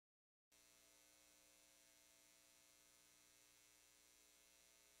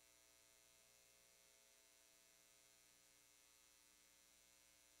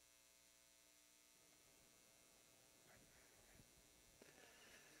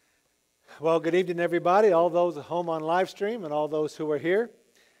Well, good evening, everybody, all those at home on live stream and all those who are here.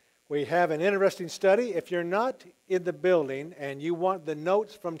 We have an interesting study. If you're not in the building and you want the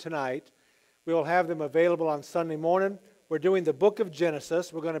notes from tonight, we will have them available on Sunday morning. We're doing the book of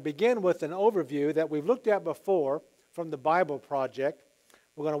Genesis. We're going to begin with an overview that we've looked at before from the Bible Project.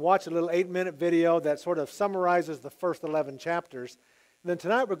 We're going to watch a little 8-minute video that sort of summarizes the first 11 chapters. And then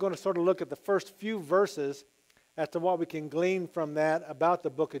tonight we're going to sort of look at the first few verses as to what we can glean from that about the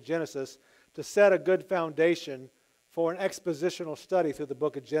book of Genesis to set a good foundation for an expositional study through the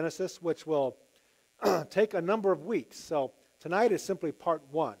book of Genesis, which will take a number of weeks. So tonight is simply part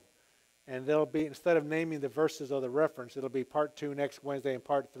 1. And there'll be, instead of naming the verses or the reference, it'll be part 2 next Wednesday and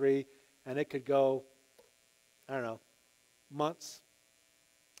part 3. And it could go, I don't know, months.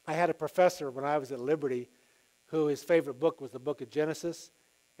 I had a professor when I was at Liberty who his favorite book was the book of Genesis.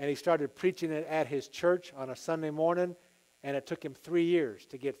 And he started preaching it at his church on a Sunday morning. And it took him 3 years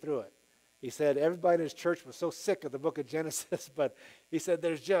to get through it. He said everybody in his church was so sick of the book of Genesis, but he said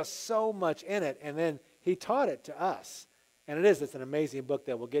there's just so much in it. And then he taught it to us. And it's an amazing book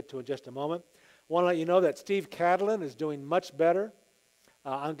that we'll get to in just a moment. I want to let you know that Steve Catalin is doing much better.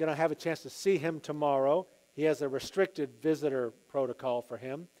 I'm going to have a chance to see him tomorrow. He has a restricted visitor protocol for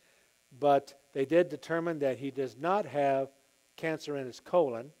him. But they did determine that he does not have cancer in his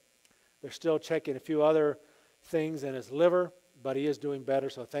colon. They're still checking a few other things in his liver. But he is doing better,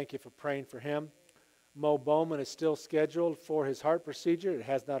 so thank you for praying for him. Mo Bowman is still scheduled for his heart procedure. It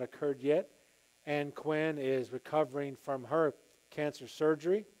has not occurred yet. Ann Quinn is recovering from her cancer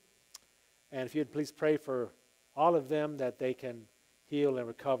surgery. And if you'd please pray for all of them that they can heal and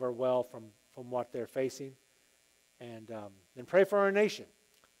recover well from what they're facing. And pray for our nation.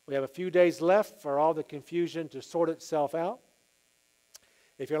 We have a few days left for all the confusion to sort itself out.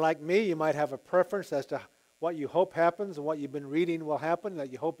 If you're like me, you might have a preference as to what you hope happens and what you've been reading will happen,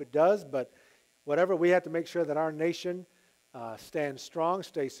 that you hope it does. But whatever, we have to make sure that our nation stands strong,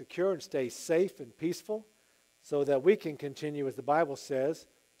 stays secure, and stays safe and peaceful so that we can continue, as the Bible says,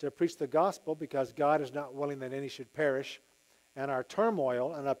 to preach the gospel because God is not willing that any should perish. And our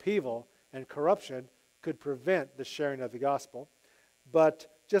turmoil and upheaval and corruption could prevent the sharing of the gospel. But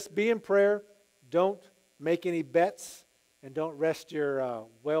just be in prayer. Don't make any bets and don't rest your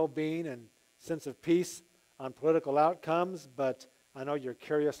well-being and sense of peace on political outcomes, but I know you're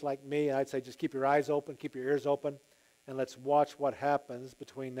curious like me, and I'd say just keep your eyes open, keep your ears open, and let's watch what happens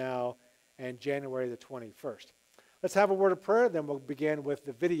between now and January the 21st. Let's have a word of prayer, then we'll begin with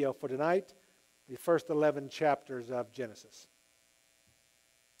the video for tonight, the first 11 chapters of Genesis.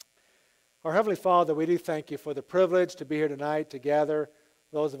 Our Heavenly Father, we do thank you for the privilege to be here tonight to gather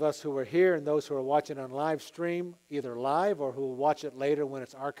those of us who are here and those who are watching on live stream, either live or who will watch it later when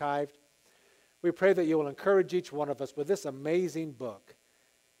it's archived. We pray that you will encourage each one of us with this amazing book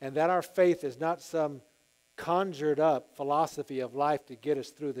and that our faith is not some conjured up philosophy of life to get us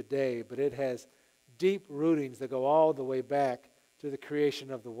through the day, but it has deep rootings that go all the way back to the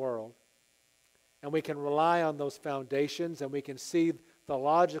creation of the world. And we can rely on those foundations and we can see the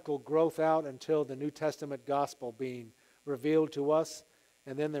logical growth out until the New Testament gospel being revealed to us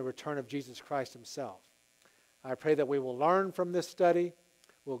and then the return of Jesus Christ himself. I pray that we will learn from this study,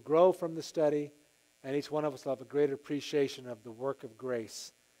 we'll grow from the study, and each one of us will have a greater appreciation of the work of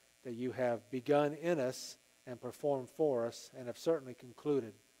grace that you have begun in us and performed for us and have certainly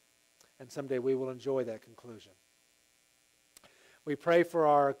concluded. And someday we will enjoy that conclusion. We pray for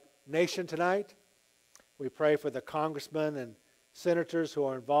our nation tonight. We pray for the congressmen and senators who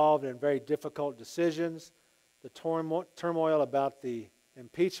are involved in very difficult decisions, the turmoil about the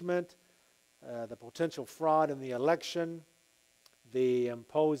impeachment, the potential fraud in the election, the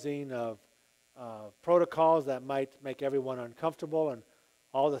imposing of protocols that might make everyone uncomfortable, and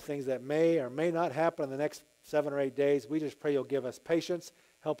all the things that may or may not happen in the next 7 or 8 days. We just pray you'll give us patience,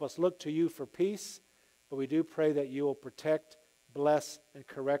 help us look to you for peace, but we do pray that you will protect, bless, and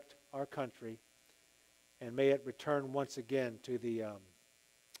correct our country, and may it return once again to the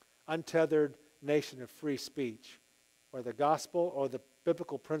untethered nation of free speech, where the gospel or the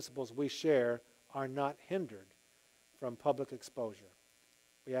biblical principles we share are not hindered from public exposure.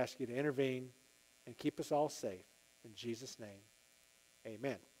 We ask you to intervene and keep us all safe. In Jesus' name,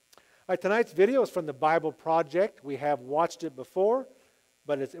 amen. All right, tonight's video is from the Bible Project. We have watched it before,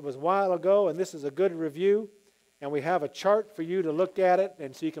 but it was a while ago, and this is a good review. And we have a chart for you to look at it,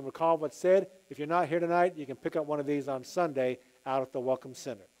 and so you can recall what's said. If you're not here tonight, you can pick up one of these on Sunday out at the Welcome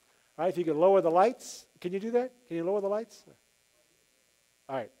Center. All right, if you could lower the lights. Can you do that? Can you lower the lights?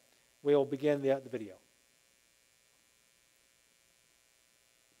 All right, we'll begin the video.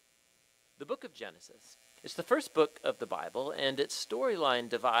 The book of Genesis It's the first book of the Bible, and its storyline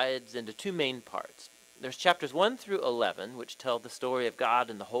divides into two main parts. There's chapters 1 through 11, which tell the story of God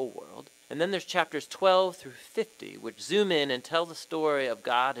and the whole world. And then there's chapters 12 through 50, which zoom in and tell the story of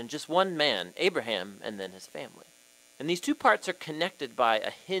God and just one man, Abraham, and then his family. And these two parts are connected by a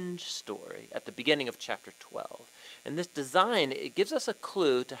hinge story at the beginning of chapter 12. And this design, it gives us a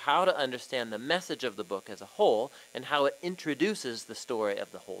clue to how to understand the message of the book as a whole and how it introduces the story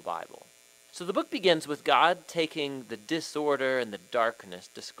of the whole Bible. So the book begins with God taking the disorder and the darkness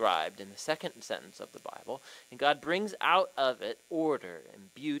described in the second sentence of the Bible, and God brings out of it order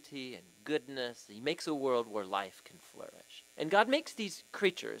and beauty and goodness. He makes a world where life can flourish. And God makes these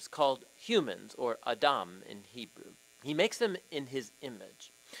creatures called humans, or Adam in Hebrew. He makes them in his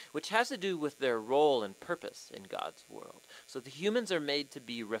image, which has to do with their role and purpose in God's world. So the humans are made to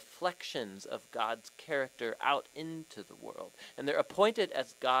be reflections of God's character out into the world, and they're appointed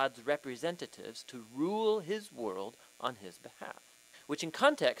as God's representatives to rule his world on his behalf, which in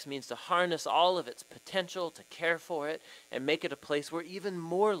context means to harness all of its potential, to care for it, and make it a place where even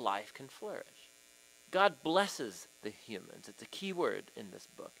more life can flourish. God blesses the humans. It's a key word in this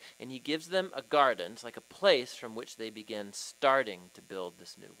book. And he gives them a garden. It's like a place from which they begin starting to build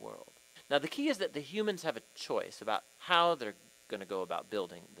this new world. Now, the key is that the humans have a choice about how they're going to go about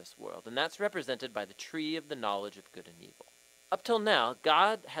building this world. And that's represented by the tree of the knowledge of good and evil. Up till now,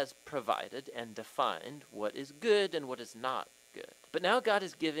 God has provided and defined what is good and what is not good. But now God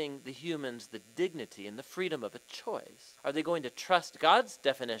is giving the humans the dignity and the freedom of a choice. Are they going to trust God's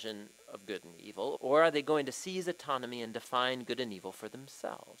definition of good and evil, or are they going to seize autonomy and define good and evil for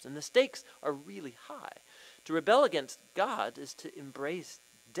themselves? And the stakes are really high. To rebel against God is to embrace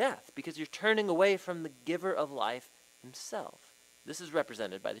death, because you're turning away from the giver of life himself. This is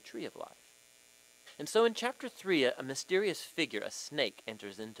represented by the tree of life. And so in chapter 3, a mysterious figure, a snake,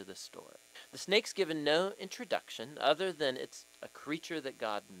 enters into the story. The snake's given no introduction other than it's a creature that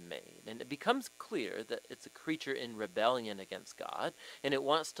God made. And it becomes clear that it's a creature in rebellion against God, and it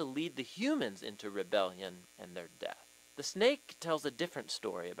wants to lead the humans into rebellion and their death. The snake tells a different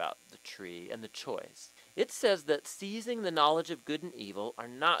story about the tree and the choice. It says that seizing the knowledge of good and evil are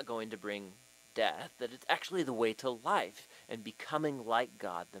not going to bring death, that it's actually the way to life and becoming like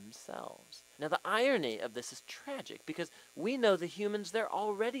God themselves. Now, the irony of this is tragic, because we know the humans, they're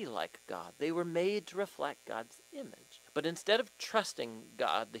already like God. They were made to reflect God's image. But instead of trusting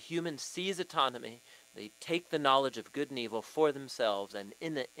God, the humans seize autonomy, they take the knowledge of good and evil for themselves, and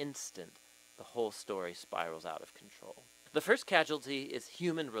in an instant, the whole story spirals out of control. The first casualty is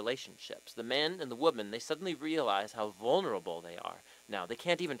human relationships. The man and the woman, they suddenly realize how vulnerable they are. Now, they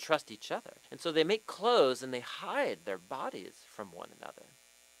can't even trust each other. And so they make clothes and they hide their bodies from one another.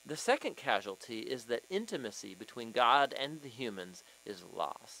 The second casualty is that intimacy between God and the humans is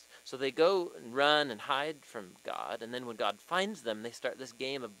lost. So they go and run and hide from God, and then when God finds them, they start this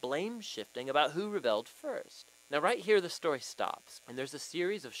game of blame shifting about who rebelled first. Now, right here, the story stops, and there's a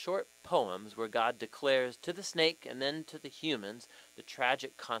series of short poems where God declares to the snake and then to the humans the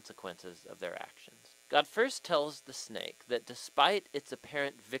tragic consequences of their actions. God first tells the snake that despite its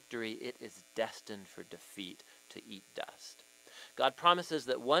apparent victory, it is destined for defeat, to eat dust. God promises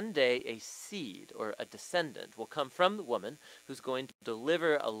that one day a seed, or a descendant, will come from the woman who's going to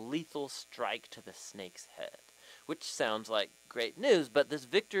deliver a lethal strike to the snake's head. Which sounds like great news, but this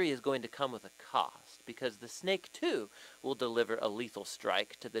victory is going to come with a cost, because the snake too will deliver a lethal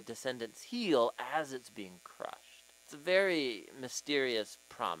strike to the descendant's heel as it's being crushed. It's a very mysterious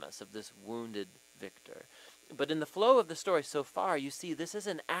promise of this wounded victor. But in the flow of the story so far, you see this is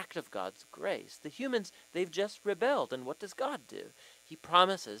an act of God's grace. The humans, they've just rebelled, and what does God do? He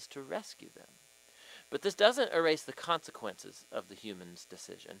promises to rescue them. But this doesn't erase the consequences of the humans'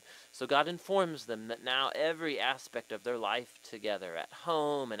 decision. So God informs them that now every aspect of their life together, at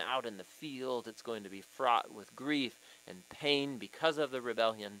home and out in the field, it's going to be fraught with grief and pain because of the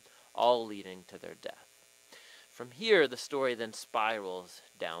rebellion, all leading to their death. From here, the story then spirals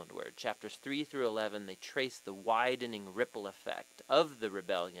downward. Chapters 3 through 11, they trace the widening ripple effect of the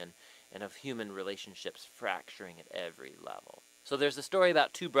rebellion and of human relationships fracturing at every level. So there's a story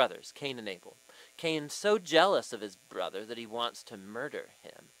about two brothers, Cain and Abel. Cain's so jealous of his brother that he wants to murder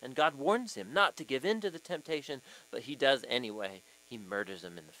him. And God warns him not to give in to the temptation, but he does anyway. He murders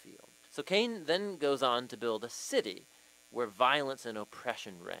him in the field. So Cain then goes on to build a city where violence and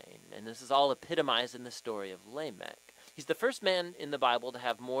oppression reign. And this is all epitomized in the story of Lamech. He's the first man in the Bible to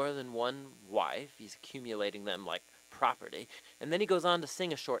have more than one wife. He's accumulating them like property. And then he goes on to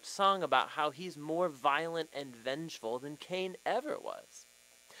sing a short song about how he's more violent and vengeful than Cain ever was.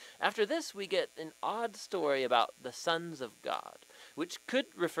 After this, we get an odd story about the sons of God, which could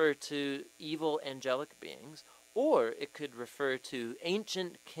refer to evil angelic beings, or it could refer to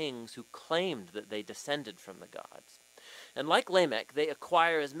ancient kings who claimed that they descended from the gods. And like Lamech, they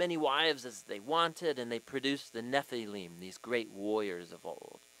acquire as many wives as they wanted, and they produce the Nephilim, these great warriors of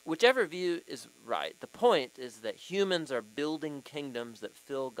old. Whichever view is right, the point is that humans are building kingdoms that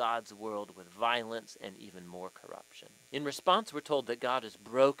fill God's world with violence and even more corruption. In response, we're told that God is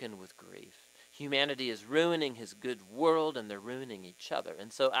broken with grief. Humanity is ruining his good world, and they're ruining each other.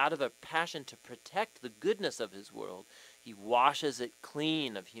 And so out of a passion to protect the goodness of his world, he washes it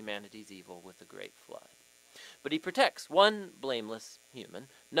clean of humanity's evil with a great flood. But he protects one blameless human,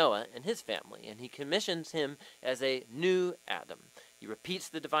 Noah, and his family, and he commissions him as a new Adam. He repeats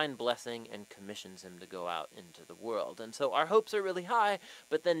the divine blessing and commissions him to go out into the world. And so our hopes are really high,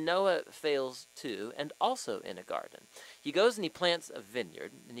 but then Noah fails too, and also in a garden. He goes and he plants a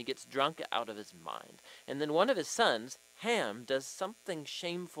vineyard, and he gets drunk out of his mind. And then one of his sons, Ham, does something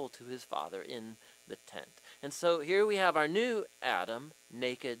shameful to his father in the tent. And so here we have our new Adam,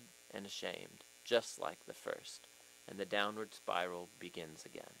 naked and ashamed, just like the first. And the downward spiral begins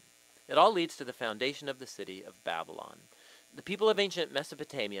again. It all leads to the foundation of the city of Babylon. The people of ancient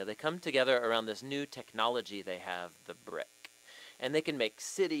Mesopotamia, they come together around this new technology they have, the brick. And they can make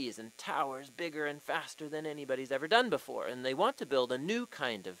cities and towers bigger and faster than anybody's ever done before. And they want to build a new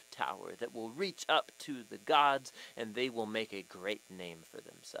kind of tower that will reach up to the gods, and they will make a great name for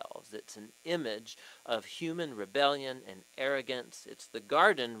themselves. It's an image of human rebellion and arrogance. It's the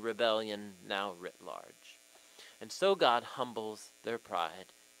garden rebellion now writ large. And so God humbles their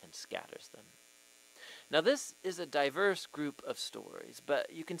pride and scatters them. Now this is a diverse group of stories,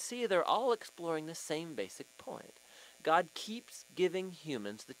 but you can see they're all exploring the same basic point. God keeps giving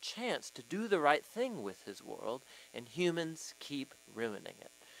humans the chance to do the right thing with his world, and humans keep ruining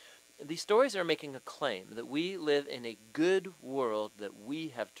it. These stories are making a claim that we live in a good world that we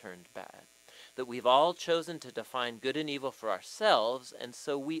have turned bad, that we've all chosen to define good and evil for ourselves, and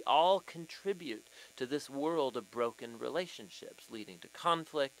so we all contribute to this world of broken relationships, leading to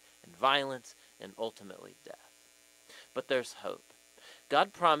conflict and violence and ultimately death. But there's hope.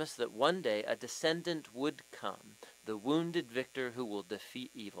 God promised that one day a descendant would come, the wounded victor who will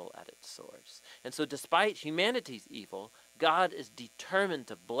defeat evil at its source. And so despite humanity's evil, God is determined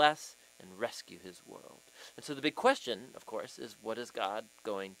to bless and rescue his world. And so the big question, of course, is what is God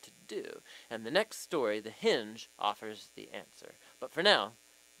going to do? And the next story, The Hinge, offers the answer. But for now,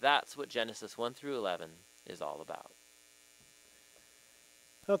 that's what Genesis 1 through 11 is all about.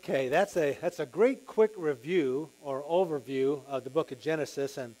 Okay, that's a great quick review or overview of the book of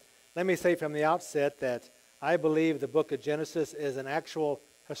Genesis. And let me say from the outset that I believe the book of Genesis is an actual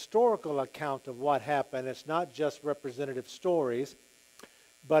historical account of what happened. It's not just representative stories,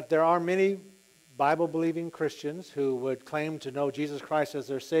 but there are many Bible-believing Christians who would claim to know Jesus Christ as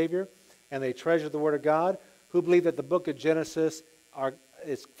their Savior, and they treasure the Word of God, who believe that the book of Genesis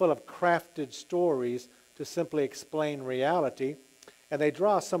is full of crafted stories to simply explain reality. And they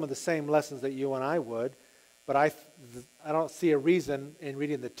draw some of the same lessons that you and I would, but I don't see a reason in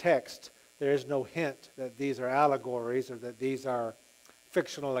reading the text. There is no hint that these are allegories or that these are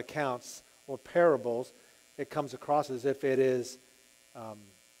fictional accounts or parables. It comes across as if it is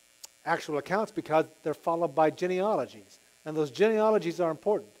actual accounts because they're followed by genealogies. And those genealogies are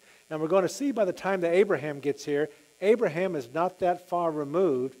important. And we're going to see by the time that Abraham gets here, Abraham is not that far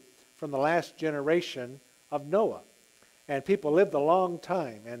removed from the last generation of Noah. And people lived a long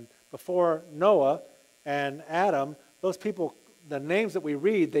time. And before Noah and Adam, those people, the names that we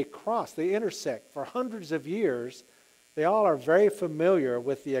read, they cross, they intersect for hundreds of years. They all are very familiar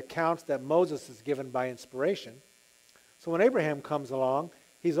with the accounts that Moses is given by inspiration. So when Abraham comes along,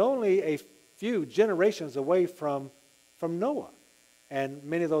 he's only a few generations away from Noah. And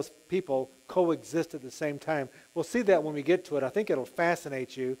many of those people coexist at the same time. We'll see that when we get to it. I think it'll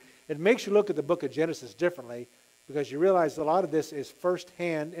fascinate you. It makes you look at the book of Genesis differently, because you realize a lot of this is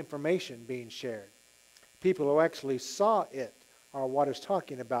first-hand information being shared. People who actually saw it or what is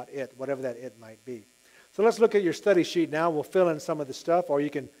talking about it, whatever that it might be. So let's look at your study sheet now. We'll fill in some of the stuff, or you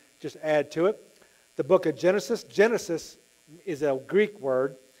can just add to it. The book of Genesis. Genesis is a Greek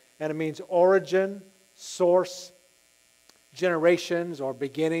word, and it means origin, source, generations, or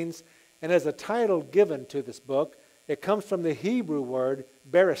beginnings. And as a title given to this book, it comes from the Hebrew word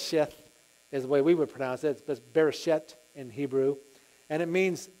Bereshith, is the way we would pronounce it. It's Bereshit in Hebrew. And it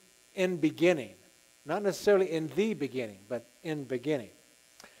means in beginning. Not necessarily in the beginning, but in beginning.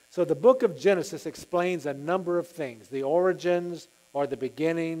 So the book of Genesis explains a number of things. The origins, or the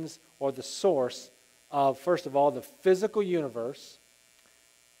beginnings, or the source of, first of all, the physical universe,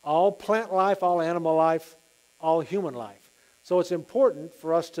 all plant life, all animal life, all human life. So it's important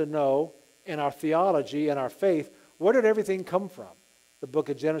for us to know in our theology and our faith, where did everything come from? The book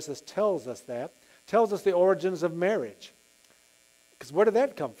of Genesis tells us that. Tells us the origins of marriage. Because where did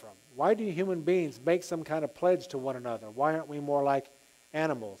that come from? Why do human beings make some kind of pledge to one another? Why aren't we more like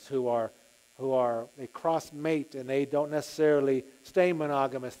animals they cross mate and they don't necessarily stay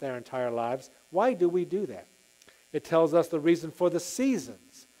monogamous their entire lives? Why do we do that? It tells us the reason for the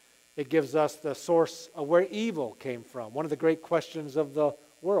seasons. It gives us the source of where evil came from. One of the great questions of the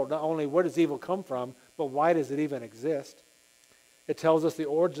world, not only where does evil come from, but why does it even exist? It tells us the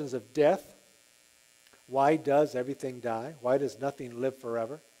origins of death. Why does everything die? Why does nothing live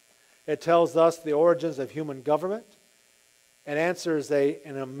forever? It tells us the origins of human government. It answers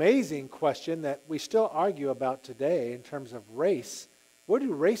an amazing question that we still argue about today in terms of race. Where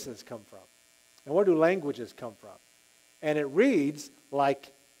do races come from? And where do languages come from? And it reads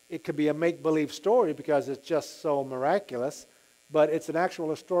like it could be a make-believe story because it's just so miraculous, but it's an actual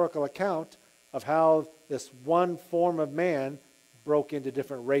historical account of how this one form of man broke into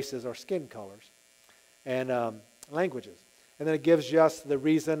different races or skin colors and languages. And then it gives us the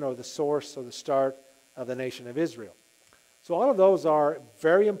reason or the source or the start of the nation of Israel. So all of those are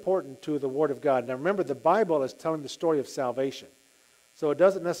very important to the Word of God. Now remember, the Bible is telling the story of salvation. So it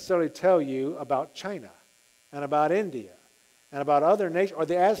doesn't necessarily tell you about China and about India and about other nations, or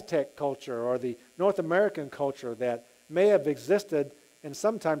the Aztec culture or the North American culture that may have existed in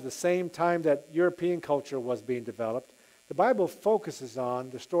sometimes the same time that European culture was being developed. The Bible focuses on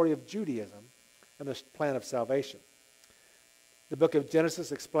the story of Judaism and the plan of salvation. The book of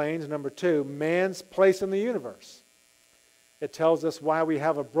Genesis explains, number 2, man's place in the universe. It tells us why we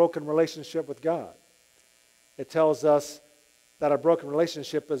have a broken relationship with God. It tells us that our broken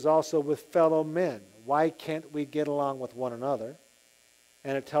relationship is also with fellow men. Why can't we get along with one another?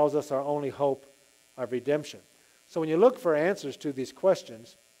 And it tells us our only hope of redemption. So when you look for answers to these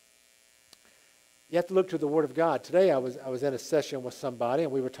questions, you have to look to the Word of God. Today I was in a session with somebody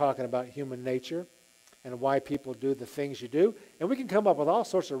and we were talking about human nature and why people do the things you do. And we can come up with all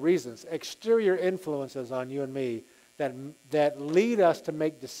sorts of reasons, exterior influences on you and me that lead us to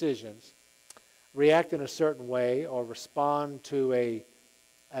make decisions, react in a certain way, or respond to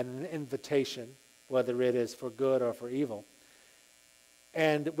an invitation, whether it is for good or for evil.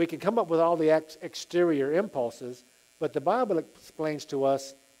 And we can come up with all the exterior impulses, but the Bible explains to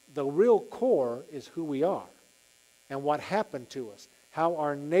us the real core is who we are and what happened to us, how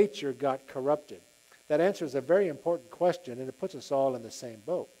our nature got corrupted. That answers a very important question, and it puts us all in the same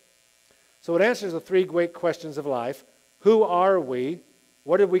boat. So it answers the 3 great questions of life. Who are we?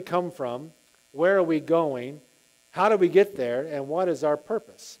 Where did we come from? Where are we going? How do we get there? And what is our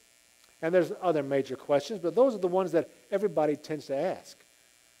purpose? And there's other major questions, but those are the ones that everybody tends to ask.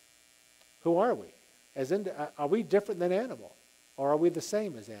 Who are we? As in, are we different than animal? Or are we the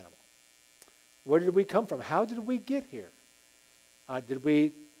same as animal? Where did we come from? How did we get here? Did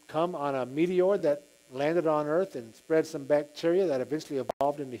we come on a meteor that landed on Earth and spread some bacteria that eventually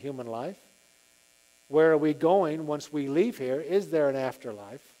evolved into human life? Where are we going once we leave here? Is there an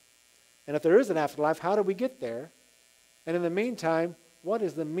afterlife? And if there is an afterlife, how do we get there? And in the meantime, what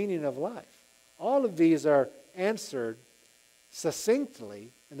is the meaning of life? All of these are answered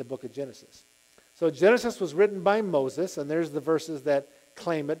succinctly in the book of Genesis. So Genesis was written by Moses, and there's the verses that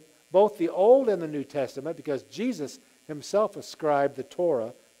claim it, both the Old and the New Testament, because Jesus himself ascribed the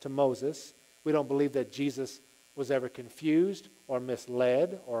Torah to Moses. We don't believe that Jesus was ever confused or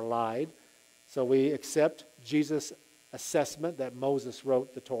misled or lied. So we accept Jesus' assessment that Moses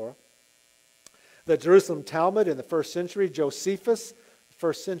wrote the Torah. The Jerusalem Talmud in the first century, Josephus, the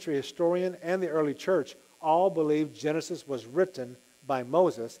first century historian, and the early church all believed Genesis was written by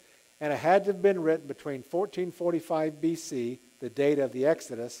Moses, and it had to have been written between 1445 BC, the date of the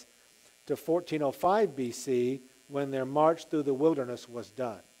Exodus, to 1405 BC, when their march through the wilderness was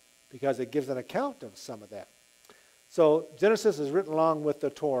done, because it gives an account of some of that. So Genesis is written along with the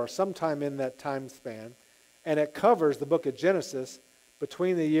Torah sometime in that time span, and it covers the book of Genesis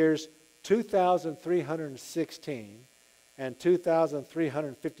between the years 2316 and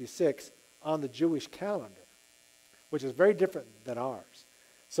 2356 on the Jewish calendar, which is very different than ours.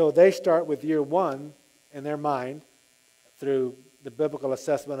 So they start with year 1 in their mind through the biblical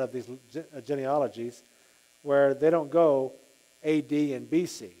assessment of these genealogies, where they don't go AD and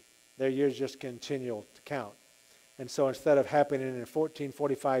BC. Their years just continue to count. And so instead of happening in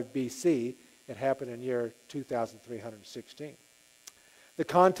 1445 BC, it happened in year 2316. The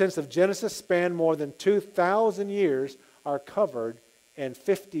contents of Genesis span more than 2,000 years, are covered in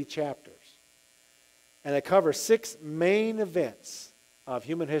 50 chapters. And they cover 6 main events of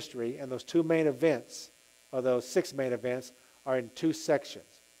human history, and those 2 main events, or those 6 main events, are in two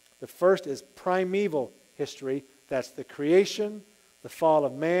sections. The first is primeval history. That's the creation, the fall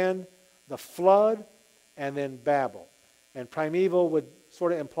of man, the flood, and then Babel. And primeval would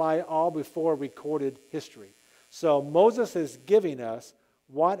sort of imply all before recorded history. So Moses is giving us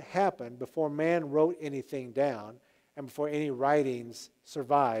what happened before man wrote anything down and before any writings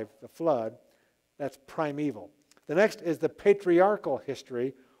survived the flood. That's primeval. The next is the patriarchal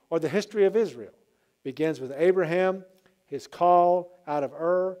history, or the history of Israel. Begins with Abraham, his call out of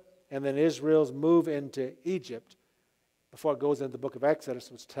Ur, and then Israel's move into Egypt before it goes into the book of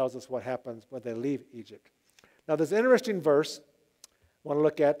Exodus, which tells us what happens when they leave Egypt. Now, there's an interesting verse I want to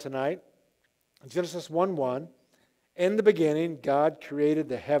look at tonight. Genesis 1:1, in the beginning, God created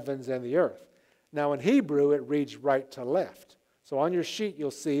the heavens and the earth. Now, in Hebrew, it reads right to left. So on your sheet,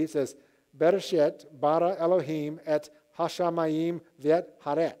 you'll see it says, Bereshit bara Elohim et hashamayim v'et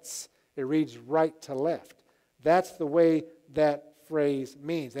haaretz. It reads right to left. That's the way that phrase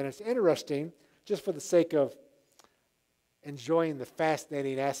means. And it's interesting, just for the sake of enjoying the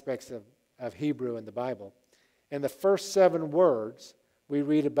fascinating aspects of Hebrew in the Bible. In the first 7 words, we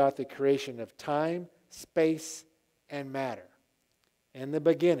read about the creation of time, space, and matter. In the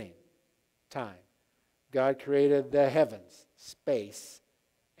beginning, time. God created the heavens, space,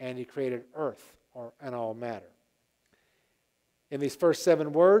 and He created earth and all matter. In these first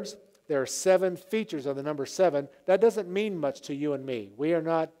 7 words, there are 7 features of the number 7. That doesn't mean much to you and me. We are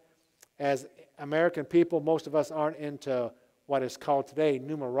not, as American people, most of us aren't into what is called today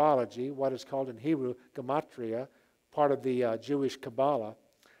numerology, what is called in Hebrew gematria, part of the Jewish Kabbalah.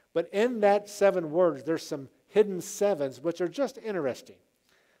 But in that 7 words, there's some hidden 7s, which are just interesting.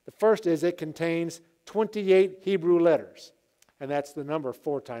 The first is it contains 28 Hebrew letters, and that's the number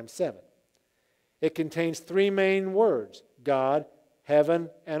 4 times 7. It contains 3 main words, God, heaven,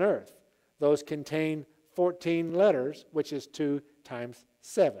 and earth. Those contain 14 letters, which is 2 times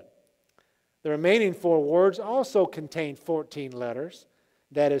 7. The remaining 4 words also contain 14 letters.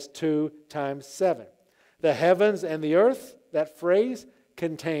 That is 2 times 7. The heavens and the earth, that phrase,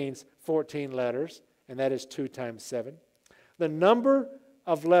 contains 14 letters, and that is 2 times 7. The number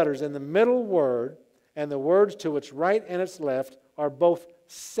of letters in the middle word and the words to its right and its left are both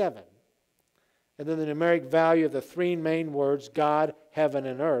 7. And then the numeric value of the 3 main words, God, heaven,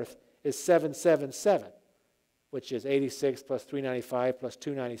 and earth, is 777, which is 86 plus 395 plus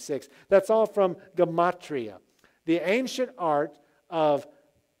 296. That's all from gematria, the ancient art of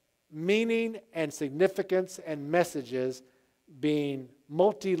meaning and significance and messages being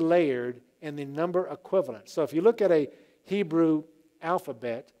multi-layered in the number equivalent. So if you look at a Hebrew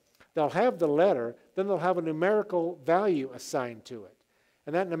alphabet, they'll have the letter, then they'll have a numerical value assigned to it.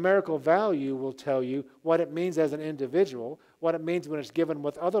 And that numerical value will tell you what it means as an individual, what it means when it's given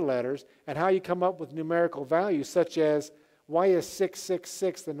with other letters, and how you come up with numerical values, such as, why is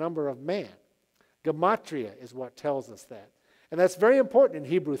 666 the number of man? Gematria is what tells us that. And that's very important in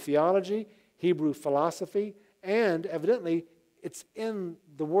Hebrew theology, Hebrew philosophy, and evidently it's in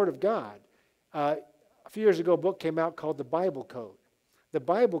the Word of God. A few years ago, a book came out called the Bible Code. The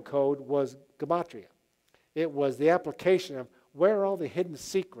Bible Code was gematria. It was the application of where are all the hidden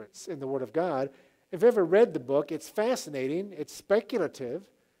secrets in the Word of God. If you've ever read the book, it's fascinating. It's speculative.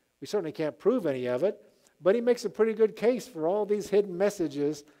 We certainly can't prove any of it, but he makes a pretty good case for all these hidden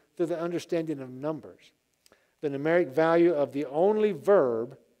messages through the understanding of numbers. The numeric value of the only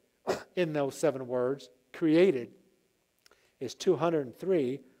verb in those 7 words, created, is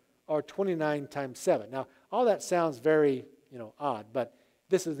 203, or 29 times 7. Now, all that sounds very, odd, but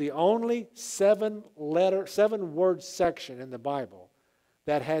this is the only 7-word section in the Bible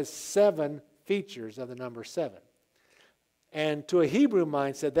that has 7 features of the number 7. And to a Hebrew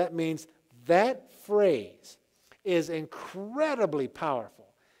mindset, that means that phrase is incredibly powerful.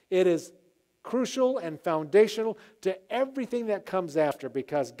 It is crucial and foundational to everything that comes after,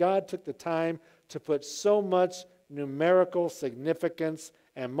 because God took the time to put so much numerical significance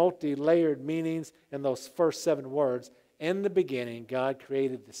and multi-layered meanings in those first 7 words. In the beginning, God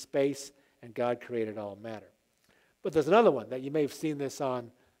created the space, and God created all matter. But there's another one that you may have seen this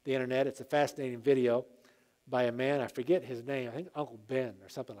on the internet. It's a fascinating video by a man. I forget his name. I think Uncle Ben or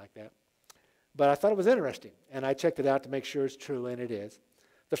something like that. But I thought it was interesting, and I checked it out to make sure it's true, and it is.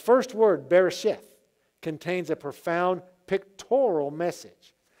 The first word, Bereshith, contains a profound pictorial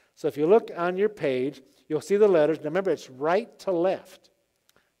message. So if you look on your page, you'll see the letters. Now remember, it's right to left.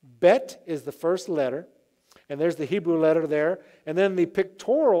 Bet is the first letter, and there's the Hebrew letter there. And then the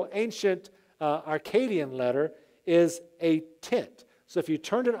pictorial ancient Akkadian letter is a tent. So if you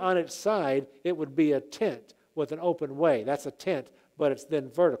turned it on its side, it would be a tent with an open way. That's a tent, but it's then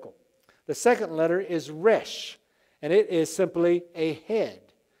vertical. The second letter is Resh, and it is simply a head.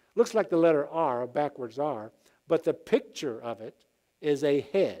 Looks like the letter R, backwards R, but the picture of it is a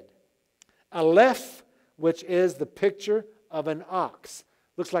head. Aleph, which is the picture of an ox.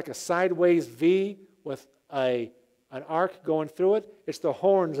 Looks like a sideways V with an arc going through it. It's the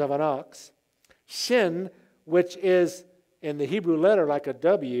horns of an ox. Shin, which is in the Hebrew letter like a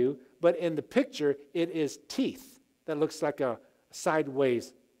W, but in the picture it is teeth. That looks like a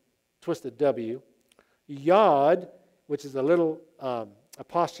sideways twisted W. Yod, which is a little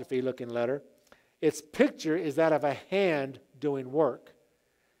apostrophe looking letter. Its picture is that of a hand doing work.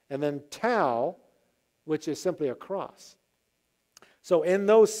 And then Tau, which is simply a cross. So in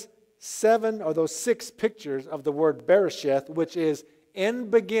those 7 or those 6 pictures of the word Bereshith, which is in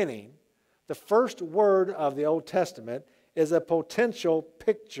beginning, the first word of the Old Testament is a potential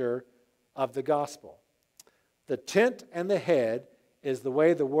picture of the gospel. The tent and the head is the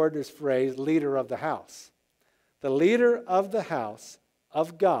way the word is phrased, leader of the house. The leader of the house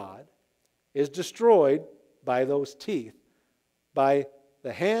of God is destroyed by those teeth, by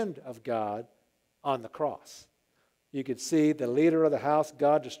the hand of God on the cross. You could see the leader of the house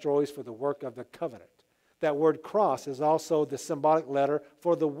God destroys for the work of the covenant. That word cross is also the symbolic letter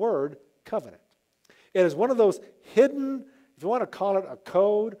for the word covenant. It is one of those hidden, if you want to call it a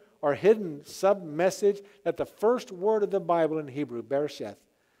code or hidden sub-message, that the first word of the Bible in Hebrew, Bereshith,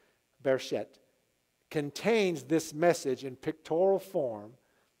 contains this message in pictorial form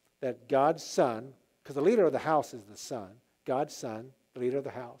that God's Son, because the leader of the house is the Son, God's Son, the leader of the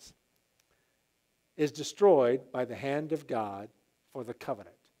house, is destroyed by the hand of God for the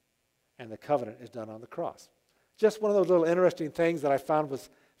covenant. And the covenant is done on the cross. Just one of those little interesting things that I found was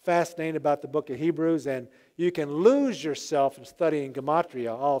fascinating about the book of Hebrews, and you can lose yourself in studying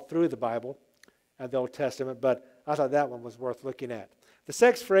gematria all through the Bible and the Old Testament, but I thought that one was worth looking at. The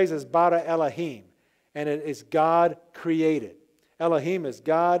sex phrase is bara Elohim, and it is God created. Elohim is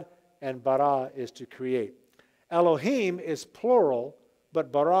God, and bara is to create. Elohim is plural,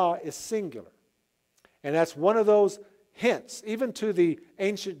 but bara is singular. And that's one of those hints, even to the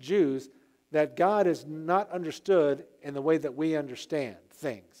ancient Jews, that God is not understood in the way that we understand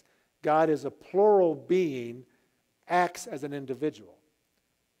things. God is a plural being, acts as an individual.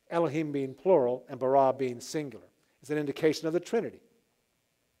 Elohim being plural and bara being singular. It's an indication of the Trinity.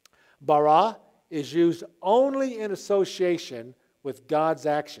 Bara is used only in association with God's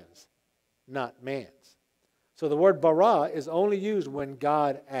actions, not man's. So the word bara is only used when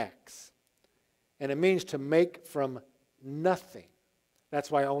God acts. And it means to make from nothing.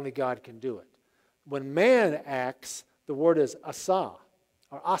 That's why only God can do it. When man acts, the word is asa,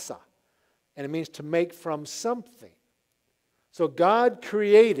 or asa. And it means to make from something. So God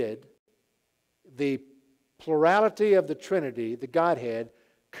created the plurality of the Trinity, the Godhead,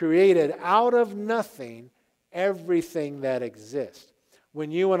 created out of nothing everything that exists.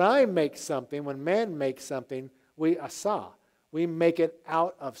 When you and I make something, when man makes something, we asa. We make it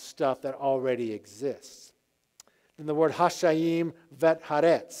out of stuff that already exists. And the word hashayim vet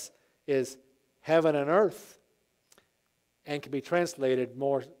haaretz is heaven and earth, and can be translated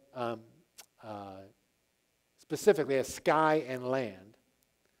more specifically as sky and land.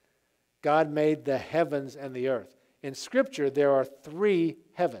 God made the heavens and the earth. In Scripture, there are 3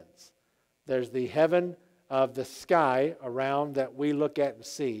 heavens. There's the heaven of the sky around that we look at and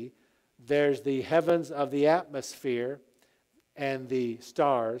see. There's the heavens of the atmosphere and the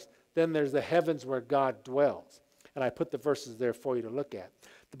stars. Then there's the heavens where God dwells. And I put the verses there for you to look at.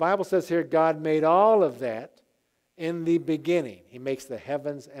 The Bible says here God made all of that in the beginning. He makes the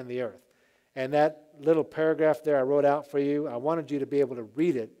heavens and the earth. And that little paragraph there I wrote out for you, I wanted you to be able to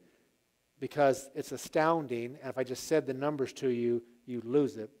read it because it's astounding. And if I just said the numbers to you, you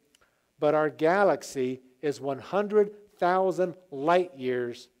lose it. But our galaxy is 100,000 light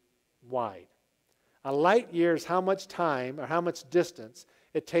years wide. A light year is how much time or how much distance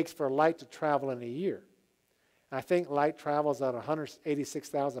it takes for light to travel in a year. And I think light travels at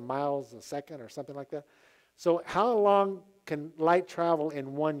 186,000 miles a second or something like that. So how long can light travel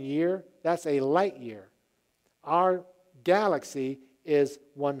in 1 year? That's a light year. Our galaxy is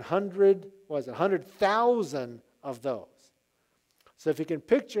 100,000 of those. So if you can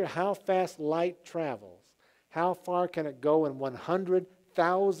picture how fast light travels, how far can it go in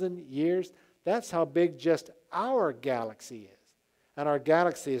 100,000 years? That's how big just our galaxy is. And our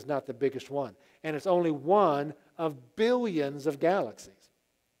galaxy is not the biggest one. And it's only one of billions of galaxies.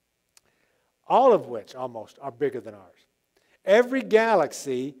 All of which almost are bigger than ours. Every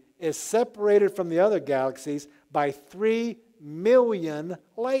galaxy is separated from the other galaxies by 3 million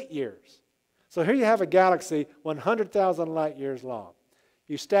light years. So here you have a galaxy 100,000 light years long.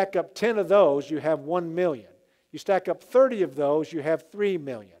 You stack up 10 of those, you have 1 million. You stack up 30 of those, you have 3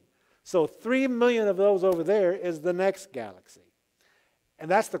 million. So 3 million of those over there is the next galaxy. And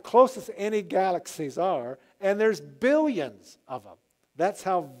that's the closest any galaxies are, and there's billions of them. That's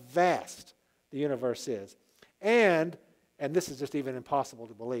how vast the universe is. And this is just even impossible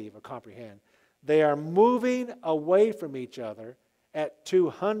to believe or comprehend, they are moving away from each other at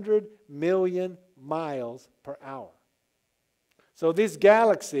 200 million miles per hour. So these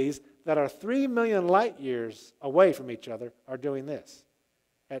galaxies that are 3 million light years away from each other are doing this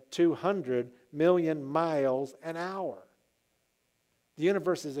at 200 million miles an hour. The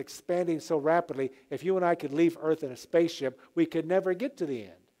universe is expanding so rapidly, if you and I could leave Earth in a spaceship, we could never get to the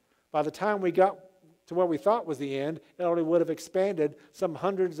end. By the time we got to where we thought was the end, it already would have expanded some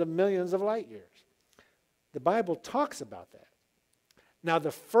hundreds of millions of light years. The Bible talks about that. Now,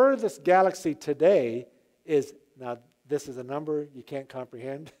 the furthest galaxy today is, now this is a number you can't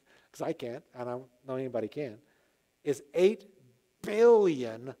comprehend, because I can't, and I don't know anybody can, is 8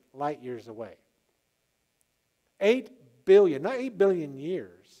 billion light years away. 8 billion, not 8 billion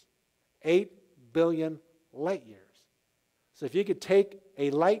years, 8 billion light years. So if you could take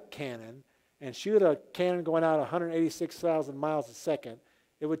a light cannon and shoot a cannon going out 186,000 miles a second,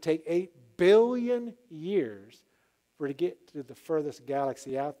 it would take 8 billion years for it to get to the furthest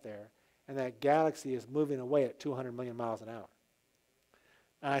galaxy out there, and that galaxy is moving away at 200 million miles an hour.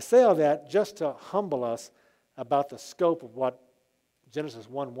 And I say all that just to humble us about the scope of what Genesis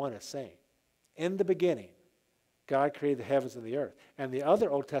 1:1 is saying. In the beginning, God created the heavens and the earth. And the other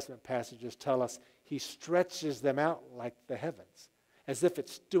Old Testament passages tell us he stretches them out like the heavens, as if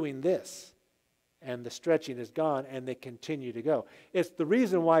it's doing this. And the stretching is gone, and they continue to go. It's the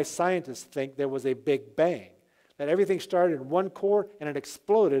reason why scientists think there was a big bang, that everything started in one core, and it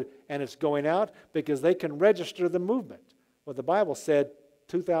exploded, and it's going out, because they can register the movement. Well, the Bible said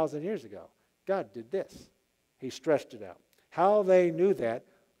 2,000 years ago, God did this. He stretched it out. How they knew that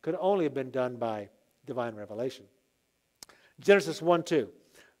could only have been done by divine revelation. Genesis 1:2,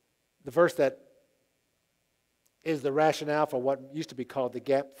 the verse that is the rationale for what used to be called the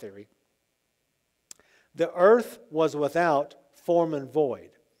gap theory. The earth was without form and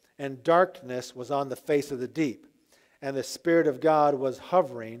void, and darkness was on the face of the deep, and the Spirit of God was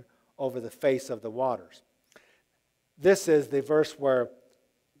hovering over the face of the waters. This is the verse where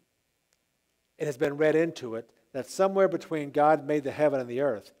it has been read into it that somewhere between God made the heaven and the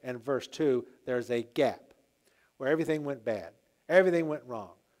earth and verse 2, there's a gap where everything went bad. Everything went wrong.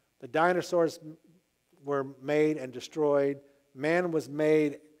 The dinosaurs were made and destroyed. Man was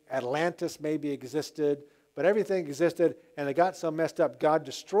made. Atlantis maybe existed. But everything existed, and it got so messed up, God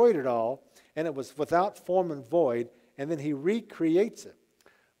destroyed it all, and it was without form and void, and then he recreates it.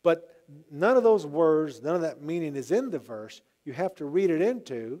 But none of those words, none of that meaning is in the verse. You have to read it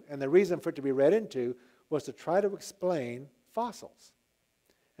into, and the reason for it to be read into was to try to explain fossils.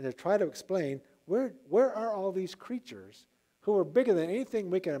 And to try to explain where are all these creatures who are bigger than anything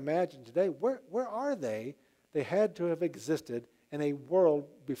we can imagine today? Where are they? They had to have existed in a world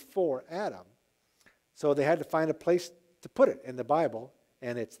before Adam. So they had to find a place to put it in the Bible,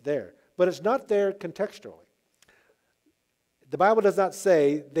 and it's there. But it's not there contextually. The Bible does not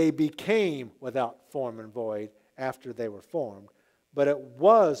say they became without form and void after they were formed, but it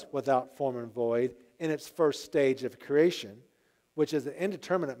was without form and void in its first stage of creation, which is an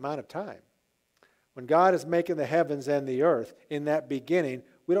indeterminate amount of time. When God is making the heavens and the earth in that beginning,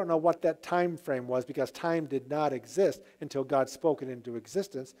 we don't know what that time frame was because time did not exist until God spoke it into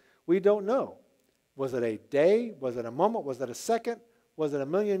existence. We don't know. Was it a day? Was it a moment? Was it a second? Was it a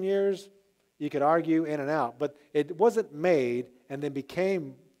million years? You could argue in and out. But it wasn't made and then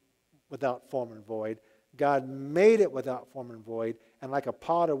became without form and void. God made it without form and void, and like a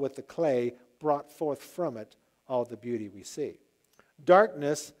potter with the clay, brought forth from it all the beauty we see.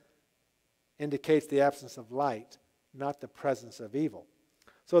 Darkness indicates the absence of light, not the presence of evil.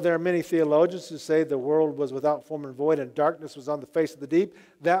 So there are many theologians who say the world was without form and void and darkness was on the face of the deep.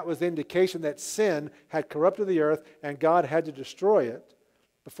 That was the indication that sin had corrupted the earth and God had to destroy it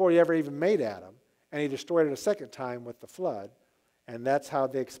before he ever even made Adam. And he destroyed it a second time with the flood. And that's how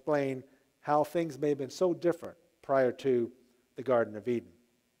they explain how things may have been so different prior to the Garden of Eden.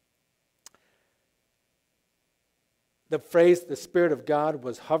 The phrase, the Spirit of God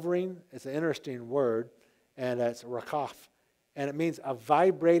was hovering, is an interesting word, and it's rakaf, and it means a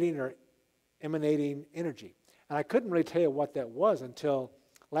vibrating or emanating energy. And I couldn't really tell you what that was until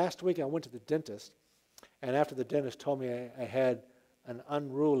last week I went to the dentist, and after the dentist told me I had an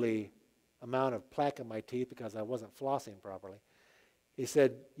unruly amount of plaque in my teeth because I wasn't flossing properly, he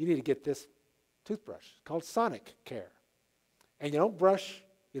said, you need to get this toothbrush. It's called Sonic Care. And you don't brush,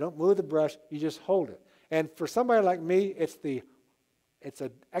 you don't move the brush, you just hold it. And for somebody like me, it's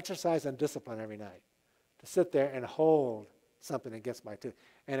an exercise in discipline every night to sit there and hold something against my tooth.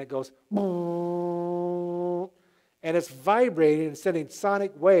 And it goes, and it's vibrating and sending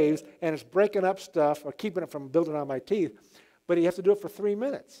sonic waves, and it's breaking up stuff or keeping it from building on my teeth. But you have to do it for 3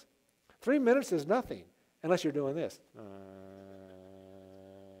 minutes. 3 minutes is nothing unless you're doing this.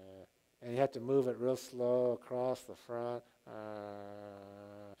 And you have to move it real slow across the front.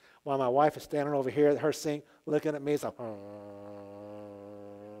 While my wife is standing over here at her sink looking at me, it's like,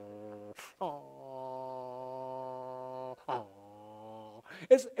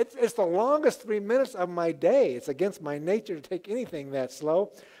 It's the longest 3 minutes of my day. It's against my nature to take anything that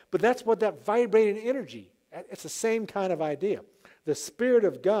slow. But that's what that vibrating energy, it's the same kind of idea. The Spirit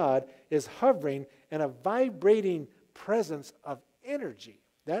of God is hovering in a vibrating presence of energy.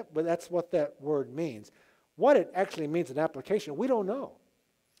 That's what that word means. What it actually means in application, we don't know.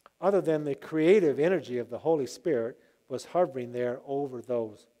 Other than the creative energy of the Holy Spirit was hovering there over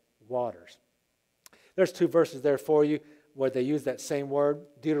those waters. There's 2 verses there for you where they use that same word,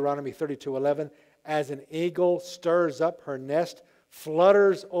 Deuteronomy 32:11. As an eagle stirs up her nest,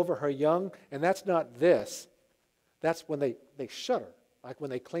 flutters over her young, and that's not this. That's when they shudder, like when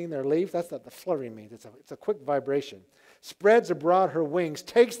they clean their leaves. That's what the fluttering means. It's a quick vibration. Spreads abroad her wings,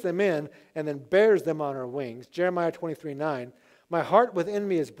 takes them in, and then bears them on her wings. Jeremiah 23:9. My heart within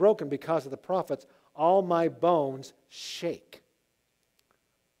me is broken because of the prophets. All my bones shake.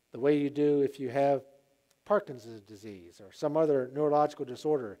 The way you do if you have Parkinson's disease or some other neurological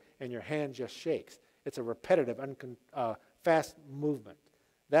disorder and your hand just shakes. It's a repetitive, fast movement.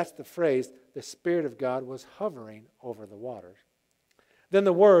 That's the phrase, the Spirit of God was hovering over the waters. Then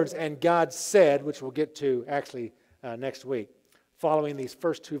the words, and God said, which we'll get to actually next week, following these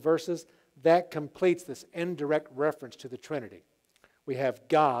first 2 verses, that completes this indirect reference to the Trinity. We have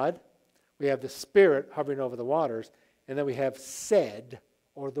God, we have the Spirit hovering over the waters, and then we have said,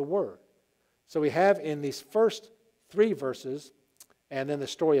 or the Word. So we have in these first 3 verses, and then the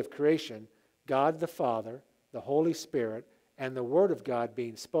story of creation, God the Father, the Holy Spirit, and the Word of God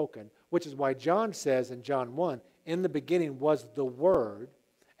being spoken, which is why John says in John 1, in the beginning was the Word,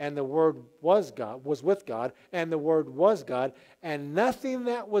 and the Word was God, was with God, and the Word was God, and nothing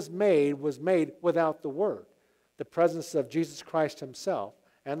that was made without the Word. The presence of Jesus Christ himself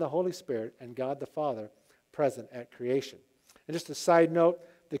and the Holy Spirit and God the Father present at creation. And just a side note,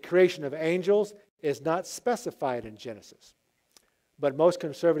 the creation of angels is not specified in Genesis. But most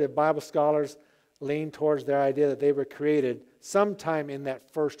conservative Bible scholars lean towards their idea that they were created sometime in that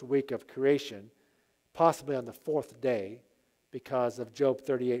first week of creation, possibly on the 4th day, because of Job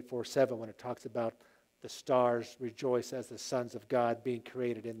 38:4-7, when it talks about the stars rejoice as the sons of God being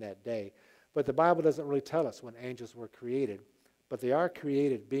created in that day. But the Bible doesn't really tell us when angels were created, but they are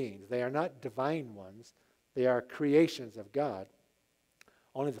created beings. They are not divine ones. They are creations of God.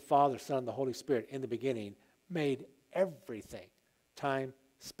 Only the Father, Son, and the Holy Spirit in the beginning made everything. Time,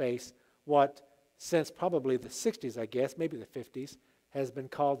 space, what since probably the 60s, I guess, maybe the 50s, has been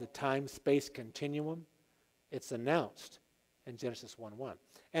called the time-space continuum. It's announced in Genesis 1:1.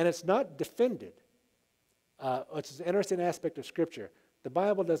 And it's not defended, which is an interesting aspect of Scripture. The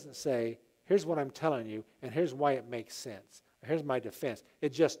Bible doesn't say, here's what I'm telling you, and here's why it makes sense. Here's my defense. It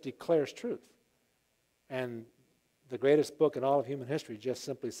just declares truth. And the greatest book in all of human history just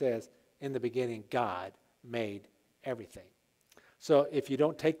simply says, in the beginning, God made everything. So if you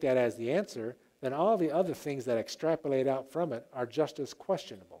don't take that as the answer, then all the other things that extrapolate out from it are just as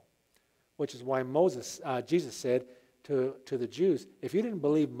questionable, which is why Jesus said to the Jews, if you didn't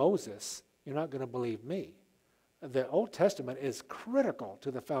believe Moses, you're not going to believe me. The Old Testament is critical to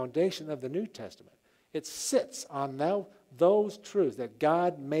the foundation of the New Testament. It sits on those truths that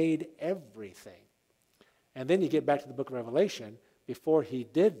God made everything. And then you get back to the book of Revelation. Before he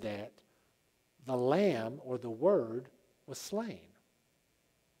did that, the Lamb or the Word was slain,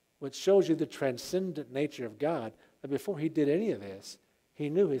 which shows you the transcendent nature of God, that before he did any of this, he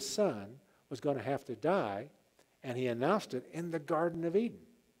knew his Son was going to have to die, and he announced it in the Garden of Eden.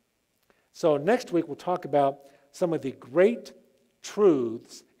 So next week we'll talk about some of the great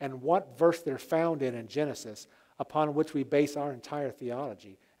truths and what verse they're found in Genesis, upon which we base our entire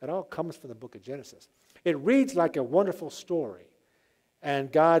theology. It all comes from the book of Genesis. It reads like a wonderful story,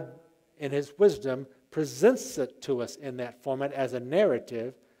 and God, in his wisdom, presents it to us in that format as a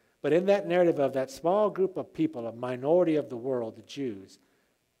narrative, but in that narrative of that small group of people, a minority of the world, the Jews,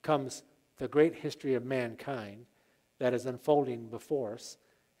 comes the great history of mankind that is unfolding before us,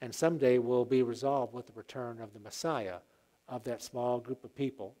 and someday will be resolved with the return of the Messiah of that small group of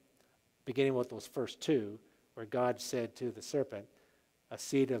people, beginning with those first 2, where God said to the serpent, a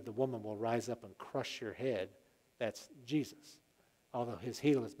seed of the woman will rise up and crush your head. That's Jesus. Although his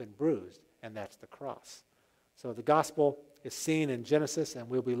heel has been bruised, and that's the cross. So the gospel is seen in Genesis, and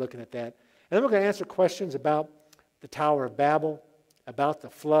we'll be looking at that. And then we're going to answer questions about the Tower of Babel, about the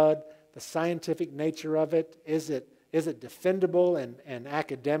flood, the scientific nature of it. Is it defendable in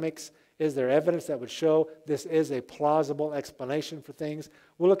academics? Is there evidence that would show this is a plausible explanation for things?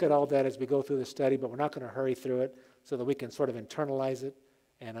 We'll look at all that as we go through the study, but we're not going to hurry through it so that we can sort of internalize it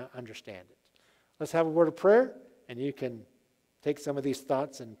and understand it. Let's have a word of prayer, and you can take some of these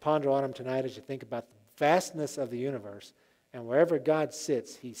thoughts and ponder on them tonight as you think about the vastness of the universe. And wherever God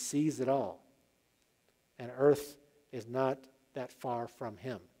sits, he sees it all. And earth is not that far from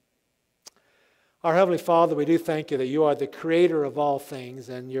him. Our Heavenly Father, we do thank you that you are the creator of all things,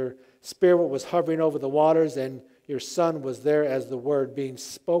 and your Spirit was hovering over the waters, and your Son was there as the Word being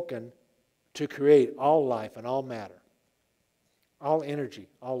spoken to create all life and all matter, all energy,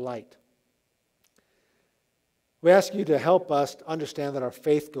 all light. We ask you to help us to understand that our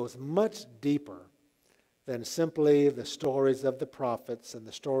faith goes much deeper than simply the stories of the prophets and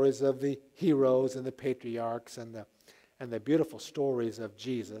the stories of the heroes and the patriarchs and the beautiful stories of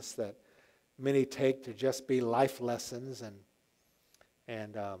Jesus that many take to just be life lessons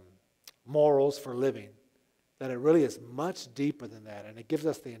and morals for living. That it really is much deeper than that, and it gives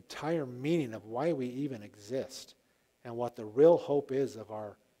us the entire meaning of why we even exist and what the real hope is of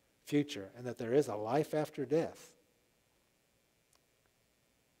our future, and that there is a life after death.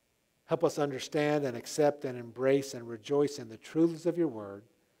 Help us understand and accept and embrace and rejoice in the truths of your word.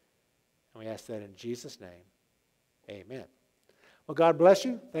 And we ask that in Jesus' name. Amen. Well, God bless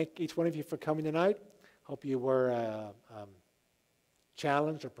you. Thank each one of you for coming tonight. Hope you were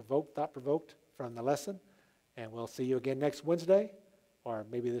challenged or thought-provoked from the lesson. And we'll see you again next Wednesday or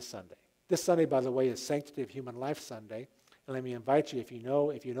maybe this Sunday. This Sunday, by the way, is Sanctity of Human Life Sunday. And let me invite you, if you know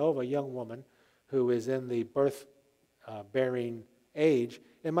of a young woman who is in the birth-bearing age,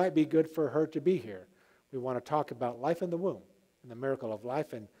 it might be good for her to be here. We want to talk about life in the womb and the miracle of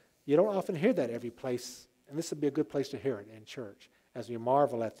life. And you don't often hear that every place. And this would be a good place to hear it in church as we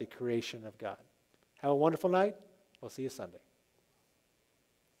marvel at the creation of God. Have a wonderful night. We'll see you Sunday.